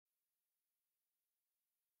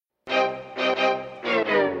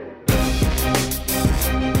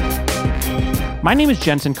My name is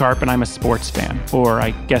Jensen Karp, and I'm a sports fan. Or I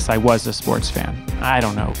guess I was a sports fan. I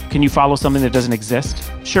don't know. Can you follow something that doesn't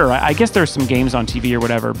exist? Sure, I guess there's some games on TV or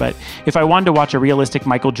whatever, but if I wanted to watch a realistic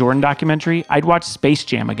Michael Jordan documentary, I'd watch Space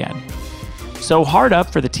Jam again. So hard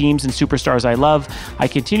up for the teams and superstars I love, I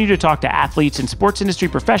continue to talk to athletes and sports industry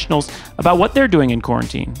professionals about what they're doing in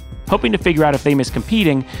quarantine, hoping to figure out if they miss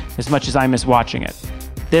competing as much as I miss watching it.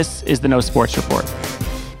 This is the No Sports Report.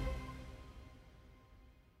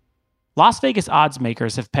 Las Vegas odds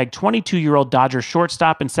makers have pegged 22-year-old Dodgers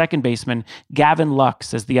shortstop and second baseman Gavin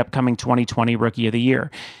Lux as the upcoming 2020 Rookie of the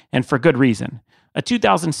Year, and for good reason. A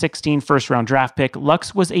 2016 first-round draft pick,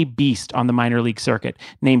 Lux was a beast on the minor league circuit,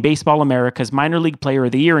 named Baseball America's Minor League Player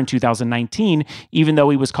of the Year in 2019, even though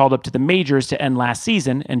he was called up to the majors to end last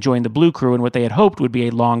season and join the Blue Crew in what they had hoped would be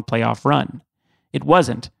a long playoff run. It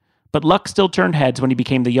wasn't, but Lux still turned heads when he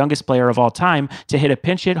became the youngest player of all time to hit a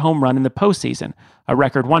pinch-hit home run in the postseason, a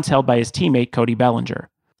record once held by his teammate Cody Bellinger.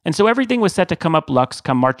 And so everything was set to come up Lux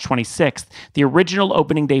come March 26th, the original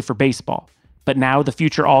opening day for baseball. But now the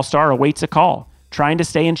future All-Star awaits a call, trying to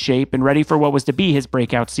stay in shape and ready for what was to be his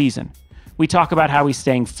breakout season. We talk about how he's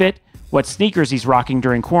staying fit, what sneakers he's rocking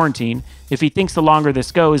during quarantine, if he thinks the longer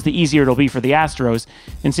this goes, the easier it'll be for the Astros,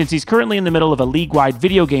 and since he's currently in the middle of a league-wide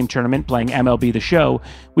video game tournament playing MLB The Show,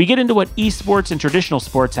 we get into what esports and traditional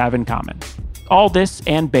sports have in common. All this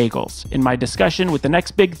and bagels in my discussion with the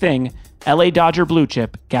next big thing, LA Dodger blue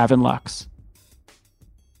chip Gavin Lux.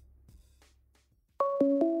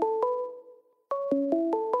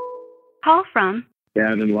 Call from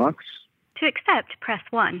Gavin Lux. To accept, press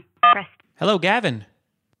 1. Hello, Gavin.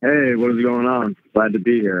 Hey, what is going on? Glad to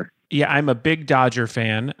be here. Yeah, I'm a big Dodger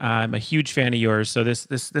fan. I'm a huge fan of yours, so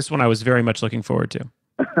this one I was very much looking forward to.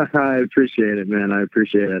 I appreciate it, man. I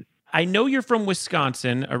appreciate it. I know you're from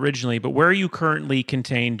Wisconsin originally, but where are you currently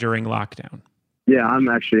contained during lockdown? Yeah, I'm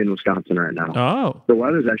actually in Wisconsin right now. Oh. The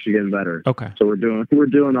weather's actually getting better. Okay. So we're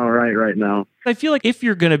doing all right now. I feel like if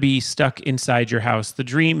you're going to be stuck inside your house, the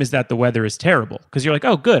dream is that the weather is terrible because you're like,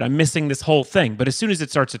 oh, good, I'm missing this whole thing. But as soon as it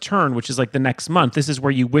starts to turn, which is like the next month, this is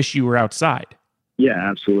where you wish you were outside. Yeah,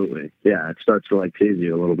 absolutely. Yeah, it starts to like tease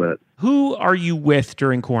you a little bit. Who are you with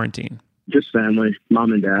during quarantine? Just family,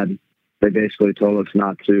 mom and dad. They basically told us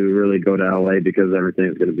not to really go to LA because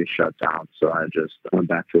everything's going to be shut down. So I just went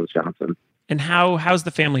back to Wisconsin. And how's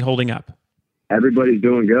the family holding up? Everybody's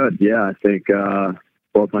doing good. Yeah, I think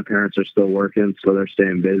both my parents are still working, so they're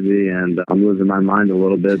staying busy, and I'm losing my mind a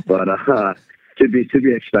little bit, but to be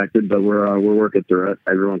expected. But we're working through it.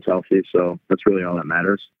 Everyone's healthy, so that's really all that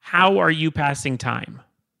matters. How are you passing time?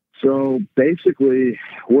 So basically,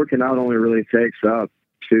 working out only really takes up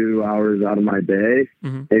 2 hours out of my day,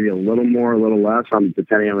 maybe a little more, a little less,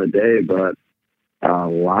 depending on the day, but a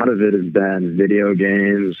lot of it has been video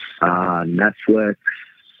games, Netflix,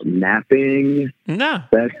 napping. No.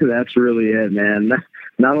 That's really it, man.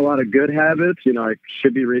 Not a lot of good habits. You know, I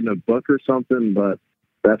should be reading a book or something, but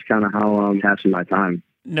that's kind of how I'm passing my time.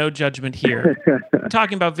 No judgment here.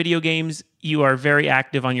 Talking about video games, you are very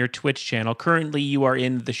active on your Twitch channel. Currently, you are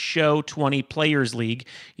in the Show 20 Players League.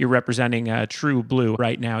 You're representing True Blue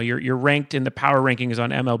right now. You're ranked in the power rankings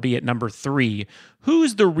on MLB at number 3.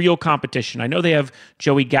 Who's the real competition? I know they have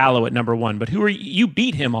Joey Gallo at number 1, but who are you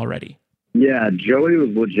beat him already? Yeah, Joey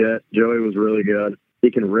was legit. Joey was really good.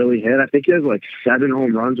 He can really hit. I think he has like 7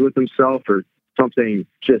 home runs with himself or something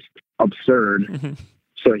just absurd.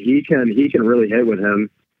 So he can really hit with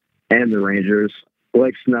him and the Rangers.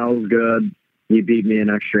 Blake Snell's good. He beat me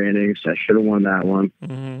in extra innings. I should have won that one.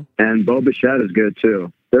 And Bo Bichette is good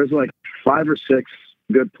too. There's like 5 or 6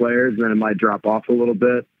 good players, and then it might drop off a little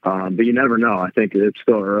bit. But you never know. I think it's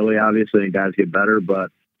still early, obviously, and guys get better.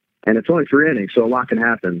 And it's only 3 innings, so a lot can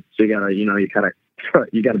happen. So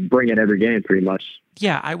you gotta bring it every game, pretty much.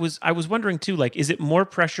 Yeah, I was wondering too, like, is it more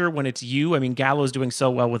pressure when it's you? I mean, Gallo's doing so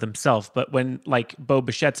well with himself, but when like Bo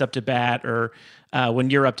Bichette's up to bat or when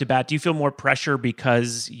you're up to bat, do you feel more pressure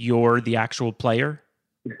because you're the actual player?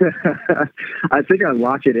 I think I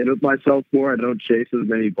lock it in with myself more. I don't chase as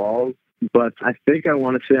many balls, but I think I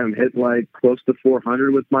want to say I'm hitting like close to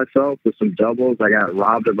 400 with myself with some doubles. I got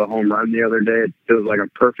robbed of a home run the other day. It was like a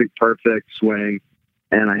perfect swing,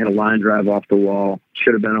 and I hit a line drive off the wall.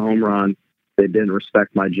 Should have been a home run. They didn't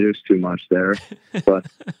respect my juice too much there. But,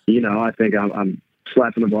 I think I'm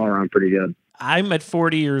slapping the ball around pretty good. I'm at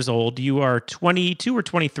 40 years old. You are 22 or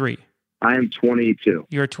 23? I am 22.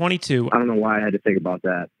 You're 22. I don't know why I had to think about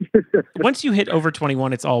that. Once you hit over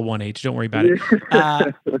 21, it's all one age. Don't worry about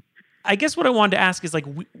it. I guess what I wanted to ask is like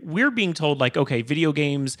we're being told like, okay, video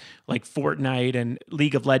games like Fortnite and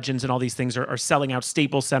League of Legends and all these things are selling out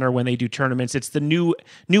Staples Center when they do tournaments. It's the new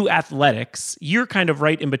athletics. You're kind of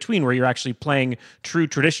right in between where you're actually playing true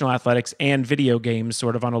traditional athletics and video games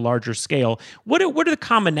sort of on a larger scale. What are the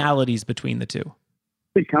commonalities between the two?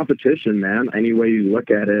 Big competition, man. Any way you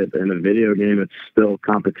look at it, in a video game, it's still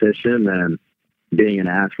competition, and being an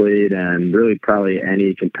athlete and really probably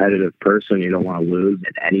any competitive person, you don't want to lose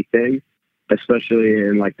in anything, especially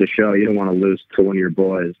in like the show. You don't want to lose to one of your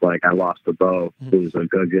boys. Like I lost to Bo, who's a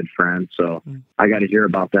good friend. So I got to hear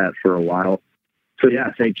about that for a while. So yeah,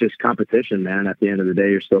 I think just competition, man. At the end of the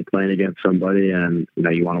day, you're still playing against somebody and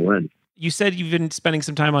you want to win. You said you've been spending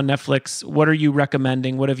some time on Netflix. What are you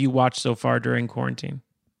recommending? What have you watched so far during quarantine?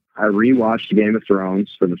 I rewatched Game of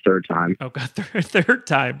Thrones for the third time. Oh God, third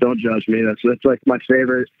time. Don't judge me. That's like my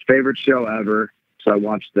favorite show ever. So I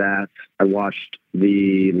watched that. I watched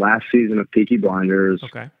the last season of Peaky Blinders.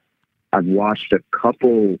 Okay. I've watched a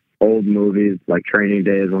couple old movies, like Training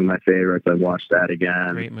Day is one of my favorites. I watched that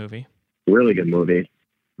again. Great movie. Really good movie.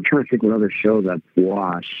 I'm trying to think what other shows I've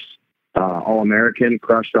watched. All American,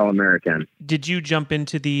 crushed All American. Did you jump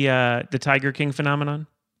into the Tiger King phenomenon?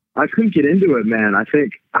 I couldn't get into it, man. I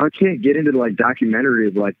think I can't get into like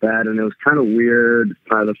documentaries like that, and it was kind of weird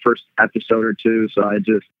the first episode or two. So I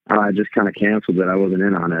just kind of canceled it. I wasn't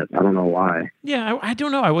in on it. I don't know why. Yeah, I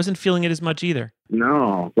don't know. I wasn't feeling it as much either.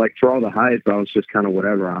 No, like for all the hype, I was just kind of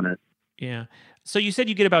whatever on it. Yeah. So you said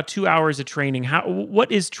you get about 2 hours of training.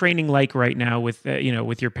 What is training like right now with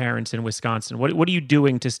with your parents in Wisconsin? What are you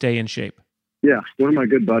doing to stay in shape? Yeah, one of my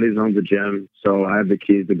good buddies owns a gym, so I have the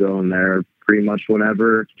keys to go in there pretty much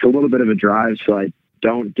whenever. It's a little bit of a drive, so I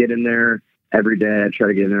don't get in there every day. I try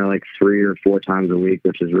to get in there like 3 or 4 times a week,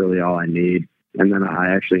 which is really all I need. And then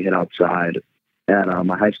I actually hit outside at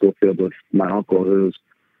my high school field with my uncle, who's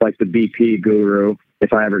like the BP guru.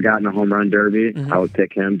 If I ever got in a home run derby, I would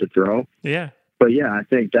pick him to throw. Yeah. But yeah, I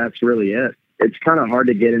think that's really it. It's kind of hard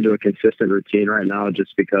to get into a consistent routine right now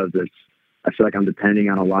just because I feel like I'm depending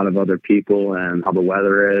on a lot of other people and how the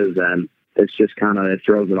weather is, and it's just kind of, it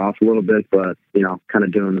throws it off a little bit, but kind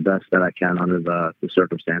of doing the best that I can under the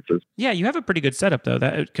circumstances. Yeah, you have a pretty good setup though.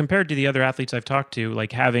 That compared to the other athletes I've talked to,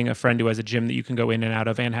 like having a friend who has a gym that you can go in and out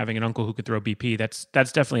of, and having an uncle who could throw BP. That's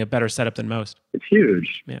definitely a better setup than most. It's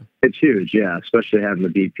huge. Yeah, it's huge. Yeah, especially having the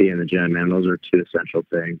BP in the gym, man. Those are 2 essential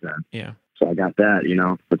things. And yeah. So I got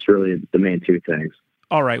that. That's really the main 2 things.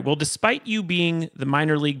 All right. Well, despite you being the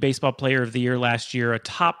minor league baseball player of the year last year, a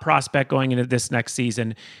top prospect going into this next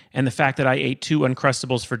season, and the fact that I ate 2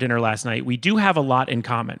 Uncrustables for dinner last night, we do have a lot in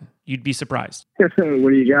common. You'd be surprised. What do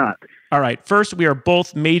you got? All right. First, we are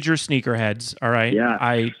both major sneakerheads. All right. Yeah.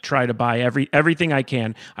 I try to buy everything I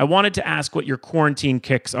can. I wanted to ask what your quarantine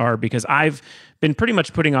kicks are because I've been pretty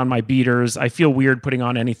much putting on my beaters. I feel weird putting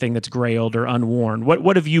on anything that's grailed or unworn.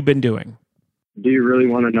 What have you been doing? Do you really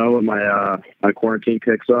want to know what my quarantine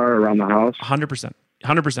kicks are around the house? 100%.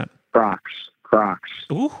 100%. Crocs.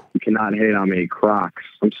 Ooh. You cannot hate on me. Crocs.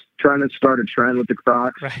 I'm trying to start a trend with the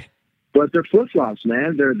Crocs. Right. But they're flip-flops,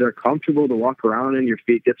 man. They're comfortable to walk around in. Your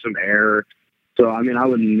feet get some air. So, I mean, I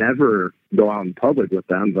would never go out in public with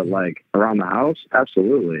them, but like around the house,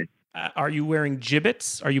 absolutely. Are you wearing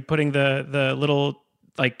gibbets? Are you putting the little,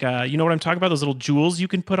 like, you know what I'm talking about? Those little jewels you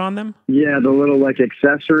can put on them? Yeah, the little like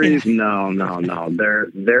accessories. No.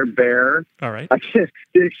 They're bare. All right. The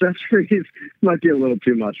accessories might be a little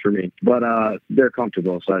too much for me, but they're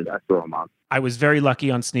comfortable, so I throw them on. I was very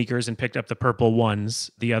lucky on sneakers and picked up the purple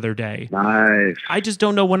ones the other day. Nice. I just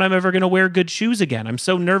don't know when I'm ever going to wear good shoes again. I'm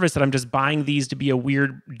so nervous that I'm just buying these to be a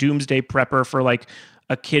weird doomsday prepper for like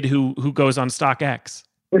a kid who goes on StockX.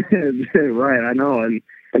 Right, I know. And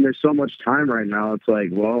there's so much time right now. It's like,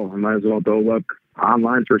 well, I might as well go look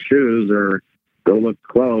online for shoes or go look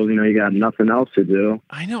clothes. You got nothing else to do.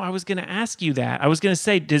 I know. I was going to ask you that. I was going to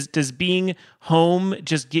say, does being home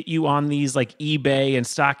just get you on these like eBay and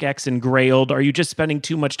StockX and Grailed? Are you just spending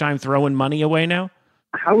too much time throwing money away now?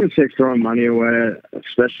 I would say throwing money away,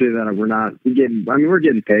 especially that we're not getting. I mean, we're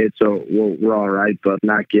getting paid, so we're all right, but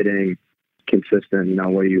not getting consistent.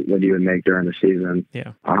 What you would make during the season.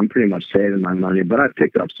 Yeah, I'm pretty much saving my money, but I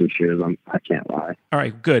picked up some shoes. I can't lie. All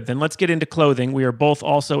right, good. Then let's get into clothing. We are both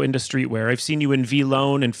also into streetwear. I've seen you in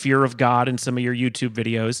V-Lone and Fear of God in some of your YouTube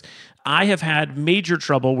videos. I have had major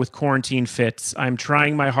trouble with quarantine fits. I'm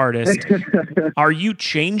trying my hardest. Are you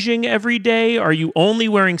changing every day? Are you only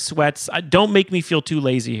wearing sweats? Don't make me feel too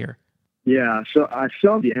lazy here. Yeah, so I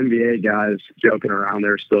saw the NBA guys joking around.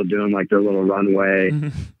 They're still doing like their little runway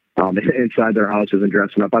inside their houses and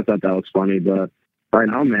dressing up. I thought that was funny, but Right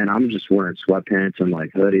now, man, I'm just wearing sweatpants and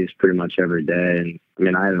like hoodies pretty much every day. And I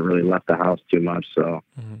mean, I haven't really left the house too much, so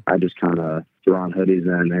I just kind of throw on hoodies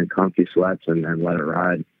and comfy sweats and let it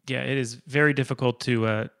ride. Yeah, it is very difficult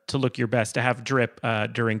to look your best, to have drip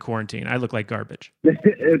during quarantine. I look like garbage.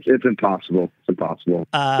 It's impossible. It's impossible.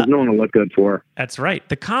 There's no one to look good for. That's right.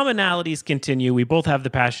 The commonalities continue. We both have the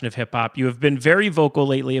passion of hip hop. You have been very vocal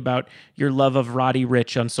lately about your love of Roddy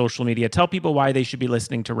Ricch on social media. Tell people why they should be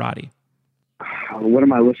listening to Roddy. What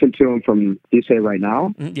am I listening to him from? Do you say right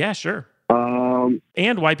now? Yeah, sure.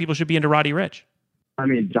 And why people should be into Roddy Ricch. I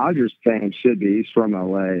mean, Dodgers fans should be. He's from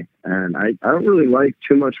LA, and I don't really like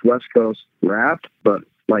too much West Coast rap, but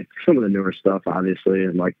like some of the newer stuff, obviously,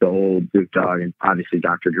 and like the old Duke Dog and obviously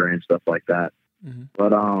Dr. Dre and stuff like that.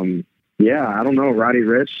 But yeah, I don't know. Roddy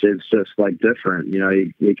Ricch is just like different. You know,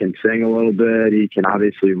 he can sing a little bit. He can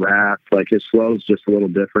obviously rap. Like his flow's just a little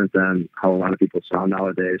different than how a lot of people sound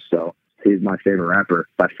nowadays. So he's my favorite rapper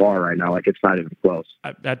by far right now. Like it's not even close.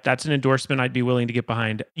 That's an endorsement I'd be willing to get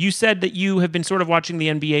behind. You said that you have been sort of watching the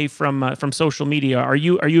NBA from social media. Are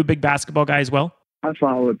you a big basketball guy as well? I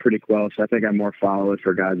follow it pretty close. I think I more follow it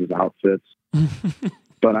for guys' outfits.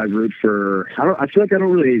 But I root for, I feel like I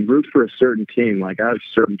don't really root for a certain team. Like I have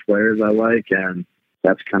certain players I like, and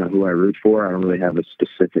that's kind of who I root for. I don't really have a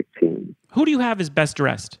specific team. Who do you have as best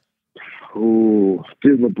dressed? Ooh,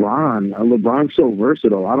 dude, LeBron. LeBron's so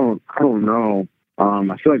versatile. I don't know.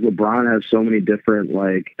 I feel like LeBron has so many different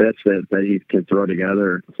like bits that he can throw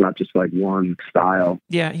together. It's not just like one style.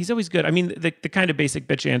 Yeah, he's always good. I mean, the kind of basic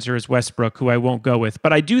bitch answer is Westbrook, who I won't go with.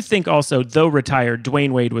 But I do think also, though retired,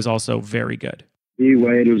 Dwayne Wade was also very good.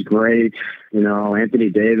 Wade was great. You know, Anthony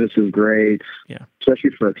Davis was great. Yeah.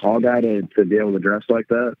 Especially for a tall guy to be able to dress like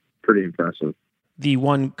that. Pretty impressive. The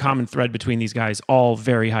one common thread between these guys, all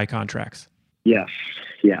very high contracts. Yes.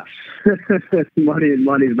 Money's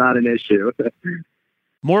not an issue.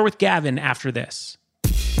 More with Gavin after this.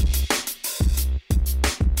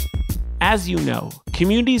 As you know,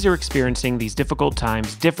 communities are experiencing these difficult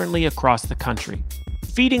times differently across the country.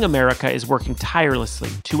 Feeding America is working tirelessly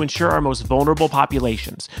to ensure our most vulnerable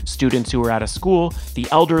populations, students who are out of school, the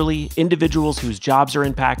elderly, individuals whose jobs are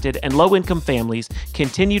impacted, and low-income families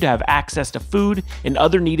continue to have access to food and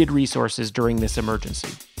other needed resources during this emergency.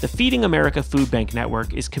 The Feeding America Food Bank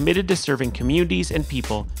Network is committed to serving communities and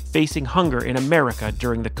people facing hunger in America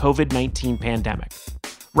during the COVID-19 pandemic.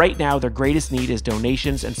 Right now, their greatest need is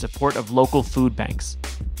donations and support of local food banks.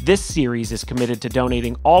 This series is committed to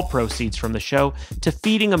donating all proceeds from the show to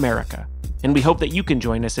Feeding America, and we hope that you can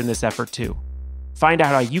join us in this effort too. Find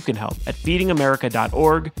out how you can help at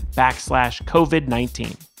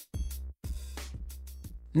feedingamerica.org/COVID-19.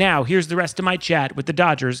 Now, here's the rest of my chat with the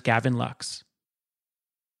Dodgers' Gavin Lux.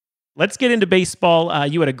 Let's get into baseball.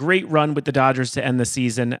 You had a great run with the Dodgers to end the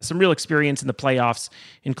season. Some real experience in the playoffs,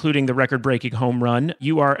 including the record-breaking home run.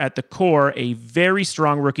 You are at the core a very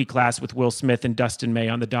strong rookie class with Will Smith and Dustin May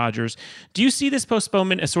on the Dodgers. Do you see this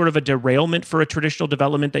postponement as sort of a derailment for a traditional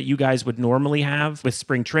development that you guys would normally have with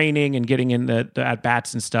spring training and getting in the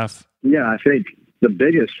at-bats and stuff? Yeah, I think the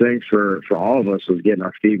biggest thing for all of us was getting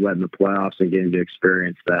our feet wet in the playoffs and getting to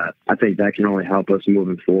experience that. I think that can only help us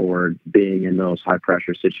moving forward, being in those high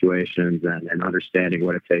pressure situations and understanding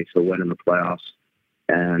what it takes to win in the playoffs.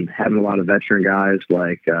 And having a lot of veteran guys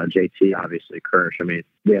like JT, obviously, Kirsch. I mean,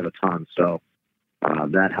 we have a ton. So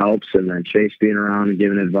that helps. And then Chase being around and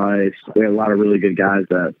giving advice. We have a lot of really good guys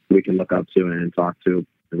that we can look up to and talk to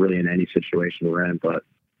really in any situation we're in. But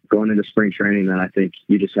going into spring training, then I think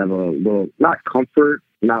you just have a little, not comfort,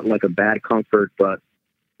 not like a bad comfort, but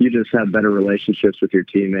you just have better relationships with your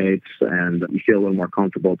teammates and you feel a little more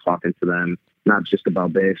comfortable talking to them, not just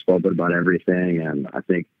about baseball, but about everything. And I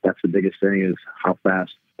think that's the biggest thing is how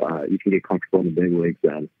fast you can get comfortable in the big leagues.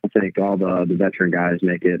 And I think all the veteran guys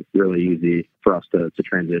make it really easy for us to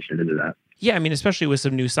transition into that. Yeah, I mean, especially with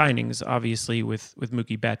some new signings, obviously with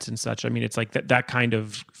Mookie Betts and such. I mean, it's like that kind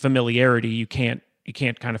of familiarity you can't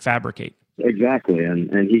kind of fabricate. Exactly. And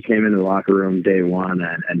he came into the locker room day one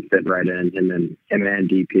and fit right in. And then him and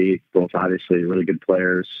DP, both obviously really good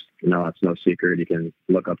players. You know, it's no secret. You can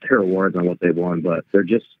look up their awards on what they've won, but they're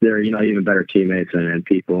even better teammates and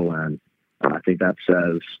people. And I think that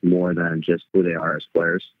says more than just who they are as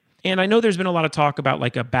players. And I know there's been a lot of talk about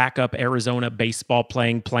like a backup Arizona baseball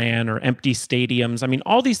playing plan or empty stadiums. I mean,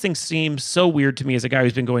 all these things seem so weird to me as a guy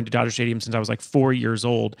who's been going to Dodger Stadium since I was like 4 years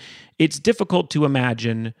old. It's difficult to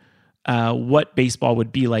imagine what baseball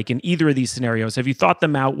would be like in either of these scenarios. Have you thought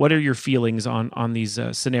them out? What are your feelings on these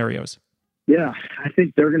scenarios? Yeah, I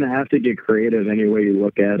think they're going to have to get creative any way you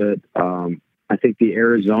look at it. I think the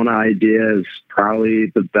Arizona idea is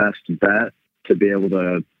probably the best bet to be able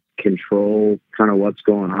to control kind of what's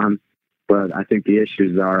going on. But I think the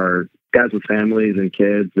issues are guys with families and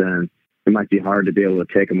kids, and it might be hard to be able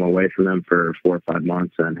to take them away from them for 4 or 5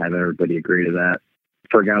 months and have everybody agree to that.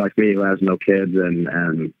 For a guy like me who has no kids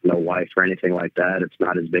and no wife or anything like that, it's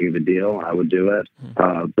not as big of a deal. I would do it.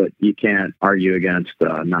 But you can't argue against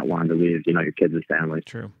not wanting to leave, your kids and family.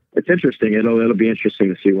 True. It's interesting. It'll be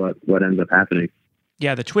interesting to see what ends up happening.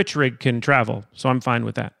 Yeah, the Twitch rig can travel, so I'm fine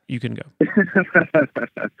with that. You can go.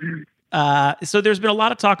 So there's been a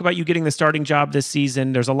lot of talk about you getting the starting job this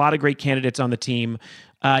season. There's a lot of great candidates on the team.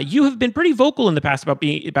 You have been pretty vocal in the past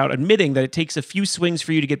about admitting that it takes a few swings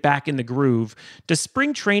for you to get back in the groove. Does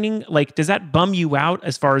spring training, does that bum you out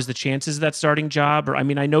as far as the chances of that starting job? Or, I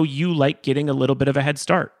know you like getting a little bit of a head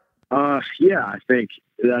start. Yeah, I think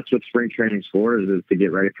that's what spring training's for, is to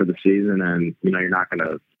get ready for the season. And, you're not going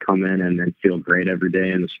to come in and feel great every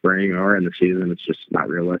day in the spring or in the season. It's just not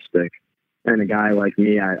realistic. And a guy like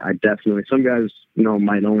me, I definitely, some guys,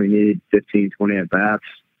 might only need 15, 20 at bats.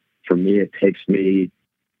 For me, it takes me,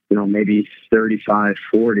 maybe 35,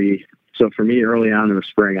 40. So for me, early on in the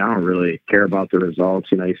spring, I don't really care about the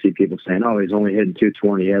results. You see people saying, oh, he's only hitting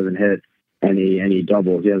 220. He hasn't hit any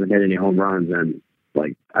doubles. He hasn't hit any home runs. And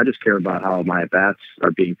I just care about how my at bats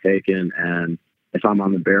are being taken. And if I'm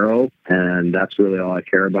on the barrel, and that's really all I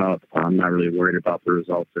care about, I'm not really worried about the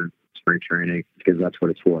results in spring training, because that's what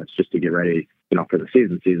it's for. It's just to get ready, for the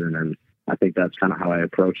season. And I think that's kind of how I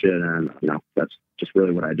approach it. And, that's just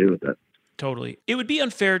really what I do with it. Totally. It would be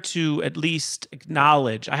unfair to at least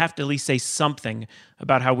acknowledge, I have to at least say something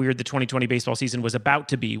about how weird the 2020 baseball season was about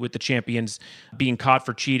to be, with the champions being caught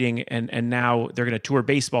for cheating. And now they're going to tour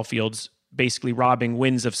baseball fields, basically robbing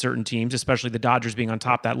wins of certain teams, especially the Dodgers being on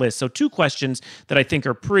top of that list. So 2 questions that I think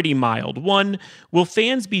are pretty mild. 1, will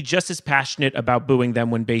fans be just as passionate about booing them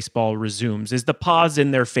when baseball resumes? Is the pause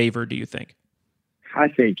in their favor, do you think? I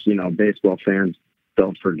think, baseball fans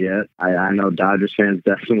don't forget. I know Dodgers fans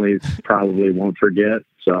definitely probably won't forget.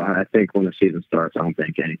 So I think when the season starts, I don't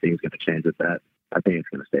think anything's going to change with that. I think it's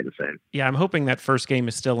going to stay the same. Yeah, I'm hoping that first game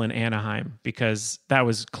is still in Anaheim, because that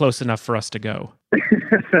was close enough for us to go.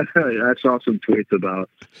 I saw some tweets about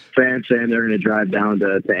fans saying they're going to drive down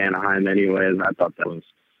to Anaheim anyways. I thought that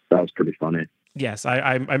was pretty funny. Yes,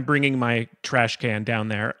 I'm bringing my trash can down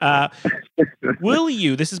there. Will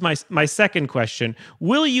you, this is my second question,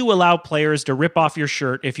 will you allow players to rip off your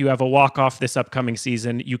shirt if you have a walk-off this upcoming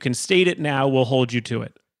season? You can state it now. We'll hold you to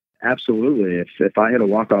it. Absolutely. If I hit a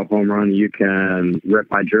walk-off home run, you can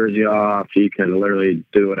rip my jersey off. You can literally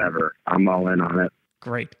do whatever. I'm all in on it.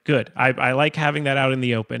 Great. Good. I like having that out in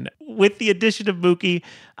the open. With the addition of Mookie,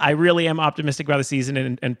 I really am optimistic about the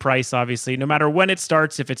season and Price, obviously. No matter when it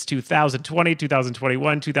starts, if it's 2020,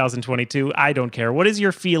 2021, 2022, I don't care. What is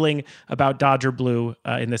your feeling about Dodger Blue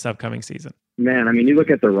in this upcoming season? Man, you look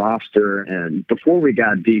at the roster, and before we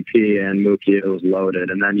got DP and Mookie, it was loaded.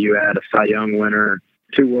 And then you had a Cy Young winner,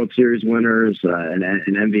 2 World Series winners, an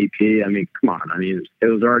MVP. Come on. It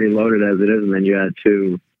was already loaded as it is, and then you had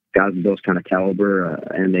 2 guys of those kind of caliber,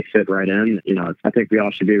 and they fit right in. I think we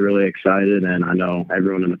all should be really excited, and I know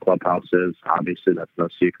everyone in the clubhouse is. Obviously, that's no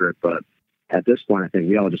secret, but at this point, I think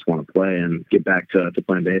we all just want to play and get back to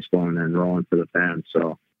playing baseball and then rolling for the fans.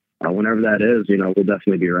 So whenever that is, we'll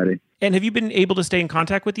definitely be ready. And have you been able to stay in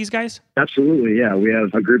contact with these guys? Absolutely, yeah. We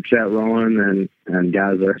have a group chat rolling, and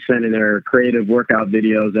guys are sending their creative workout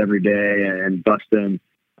videos every day and busting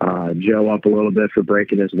Joe up a little bit for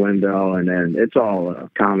breaking his window, and then it's all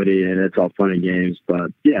comedy and it's all fun and games.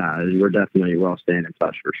 But yeah, we're all staying in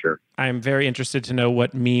touch for sure. I'm very interested to know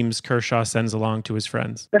what memes Kershaw sends along to his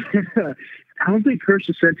friends. I don't think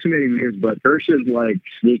Kershaw sent too many memes, but Kershaw's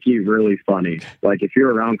sneaky, really funny. If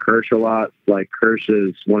you're around Kershaw a lot,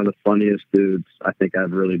 Kershaw's one of the funniest dudes I think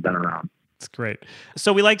I've really been around. That's great.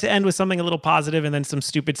 So we like to end with something a little positive and then some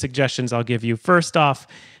stupid suggestions I'll give you. First off,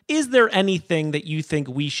 is there anything that you think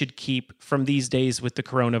we should keep from these days with the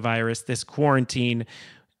coronavirus, this quarantine,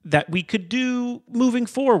 that we could do moving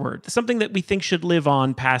forward? Something that we think should live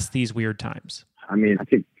on past these weird times? I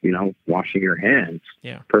think, washing your hands,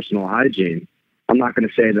 personal hygiene. I'm not going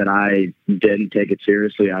to say that I didn't take it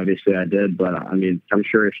seriously. Obviously, I did. But, I'm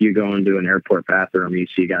sure if you go into an airport bathroom, you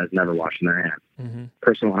see guys never washing their hands. Mm-hmm.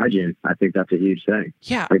 Personal hygiene, I think that's a huge thing.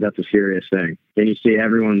 Yeah. That's a serious thing. And you see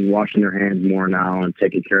everyone washing their hands more now and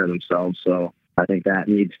taking care of themselves. So I think that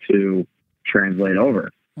needs to translate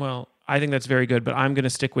over. Well, I think that's very good, but I'm going to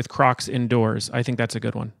stick with Crocs indoors. I think that's a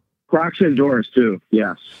good one. Crocs indoors, too.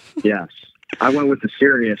 Yes. Yes. I went with the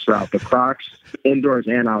serious route. The Crocs indoors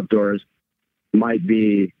and outdoors might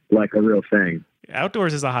be a real thing.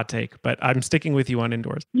 Outdoors is a hot take, but I'm sticking with you on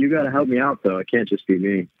indoors. You got to help me out, though. It can't just be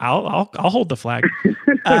me. I'll hold the flag.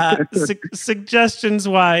 Suggestions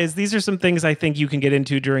wise, these are some things I think you can get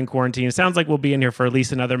into during quarantine. It sounds like we'll be in here for at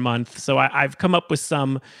least another month. So I've come up with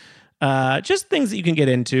some just things that you can get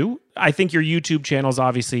into. I think your YouTube channel is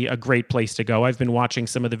obviously a great place to go. I've been watching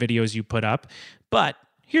some of the videos you put up, but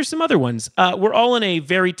here's some other ones. We're all in a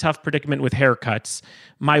very tough predicament with haircuts.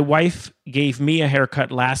 My wife gave me a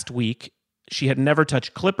haircut last week. She had never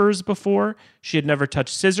touched clippers before. She had never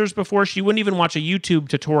touched scissors before. She wouldn't even watch a YouTube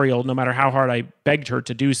tutorial, no matter how hard I begged her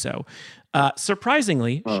to do so.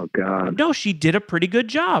 Surprisingly, oh God, no, she did a pretty good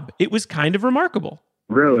job. It was kind of remarkable.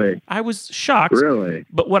 Really? I was shocked. Really?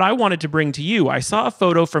 But what I wanted to bring to you, I saw a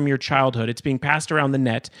photo from your childhood. It's being passed around the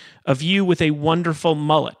net of you with a wonderful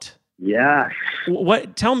mullet. Yeah.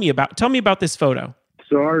 Tell me about this photo.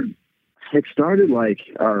 So it started like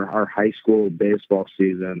our high school baseball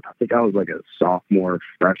season. I think I was like a sophomore,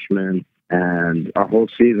 freshman, and our whole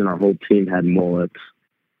season, our whole team had mullets.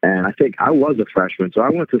 And I think I was a freshman, so I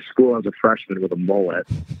went to school as a freshman with a mullet.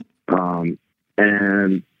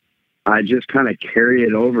 And I just kind of carried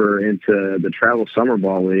it over into the travel summer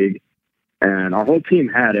ball league, and our whole team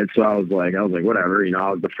had it. So I was like, whatever,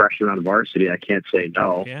 I was the freshman on varsity. I can't say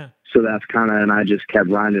no. Yeah. So that's and I just kept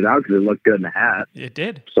riding it out because it looked good in the hat. It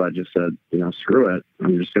did. So I just said, screw it.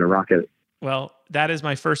 I'm just going to rock it. Well, that is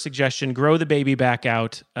my first suggestion. Grow the baby back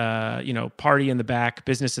out, party in the back,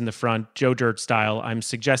 business in the front, Joe Dirt style. I'm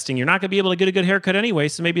suggesting you're not going to be able to get a good haircut anyway,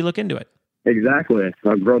 so maybe look into it. Exactly.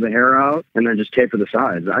 I'll grow the hair out and then just taper the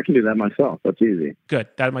sides. I can do that myself. That's easy. Good.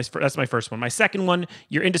 That's my first one. My second one,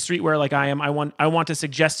 you're into streetwear like I am. I want to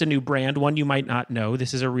suggest a new brand, one you might not know.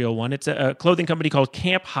 This is a real one. It's a clothing company called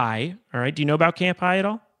Camp High. All right. Do you know about Camp High at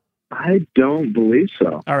all? I don't believe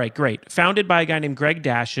so. All right, great. Founded by a guy named Greg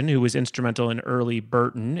Dashin, who was instrumental in early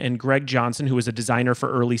Burton, and Greg Johnson, who was a designer for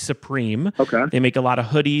early Supreme. Okay. They make a lot of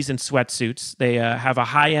hoodies and sweatsuits. They have a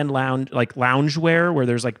high-end loungewear where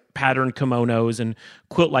there's like patterned kimonos and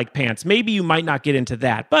quilt-like pants. Maybe you might not get into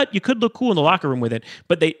that, but you could look cool in the locker room with it.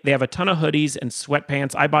 But they have a ton of hoodies and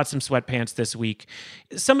sweatpants. I bought some sweatpants this week.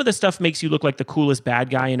 Some of the stuff makes you look like the coolest bad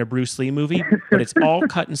guy in a Bruce Lee movie, but it's all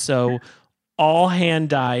cut and sew. All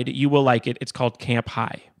hand-dyed. You will like it. It's called Camp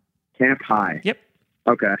High. Camp High. Yep.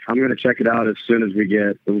 Okay. I'm going to check it out as soon as we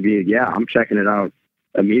get, I'm checking it out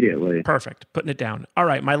immediately. Perfect. Putting it down. All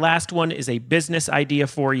right. My last one is a business idea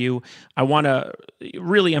for you. I want to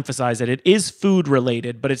really emphasize that it is food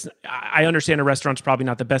related, but I understand a restaurant's probably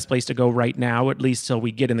not the best place to go right now, at least till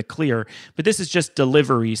we get in the clear. But this is just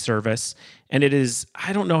delivery service. And it is,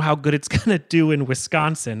 I don't know how good it's going to do in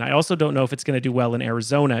Wisconsin. I also don't know if it's going to do well in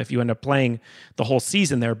Arizona if you end up playing the whole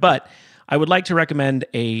season there. But I would like to recommend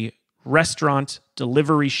a restaurant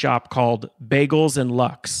delivery shop called Bagels and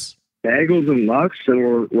Lux. Bagels and Lux,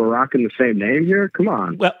 and we're rocking the same name here? Come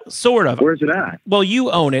on. Well, sort of. Where's it at? Well, you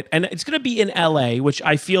own it, and it's going to be in LA, which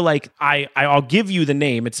I feel like I'll give you the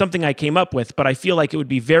name. It's something I came up with, but I feel like it would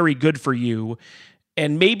be very good for you.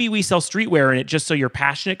 And maybe we sell streetwear in it just so you're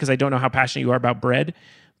passionate, because I don't know how passionate you are about bread.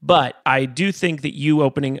 But I do think that you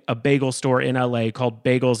opening a bagel store in LA called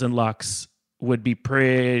Bagels and Lux would be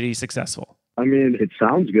pretty successful. I mean, it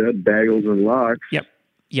sounds good. Bagels and Lux. Yep.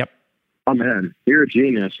 I'm in. You're a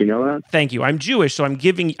genius. You know that? Thank you. I'm Jewish, so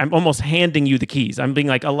I'm almost handing you the keys. I'm being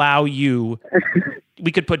like, allow you.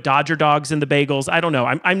 We could put Dodger dogs in the bagels. I don't know.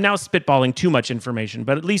 I'm now spitballing too much information,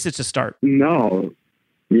 but at least it's a start. No.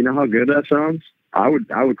 You know how good that sounds? I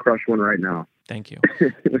would crush one right now. Thank you.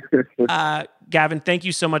 Gavin, thank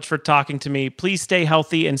you so much for talking to me. Please stay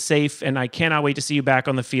healthy and safe, and I cannot wait to see you back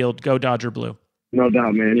on the field. Go Dodger Blue. No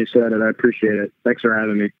doubt, man. You said it. I appreciate it. Thanks for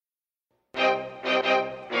having me.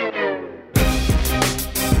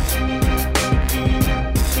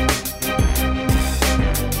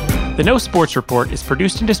 The No Sports Report is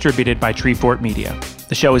produced and distributed by Treefort Media.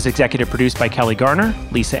 The show is executive produced by Kelly Garner,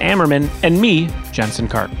 Lisa Ammerman, and me, Jensen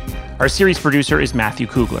Karp. Our series producer is Matthew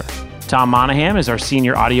Kugler. Tom Monahan is our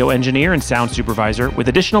senior audio engineer and sound supervisor, with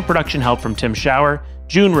additional production help from Tim Schauer,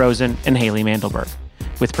 June Rosen, and Haley Mandelberg.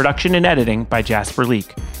 With production and editing by Jasper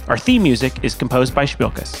Leak. Our theme music is composed by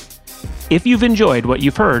Spilkus. If you've enjoyed what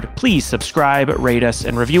you've heard, please subscribe, rate us,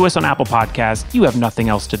 and review us on Apple Podcasts. You have nothing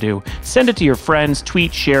else to do. Send it to your friends,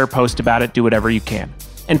 tweet, share, post about it, do whatever you can.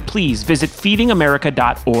 And please visit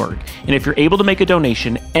feedingamerica.org. And if you're able to make a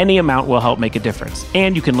donation, any amount will help make a difference.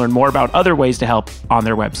 And you can learn more about other ways to help on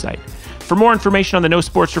their website. For more information on the No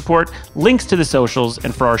Sports Report, links to the socials,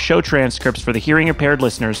 and for our show transcripts for the hearing impaired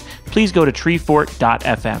listeners, please go to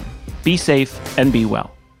treefort.fm. Be safe and be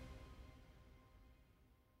well.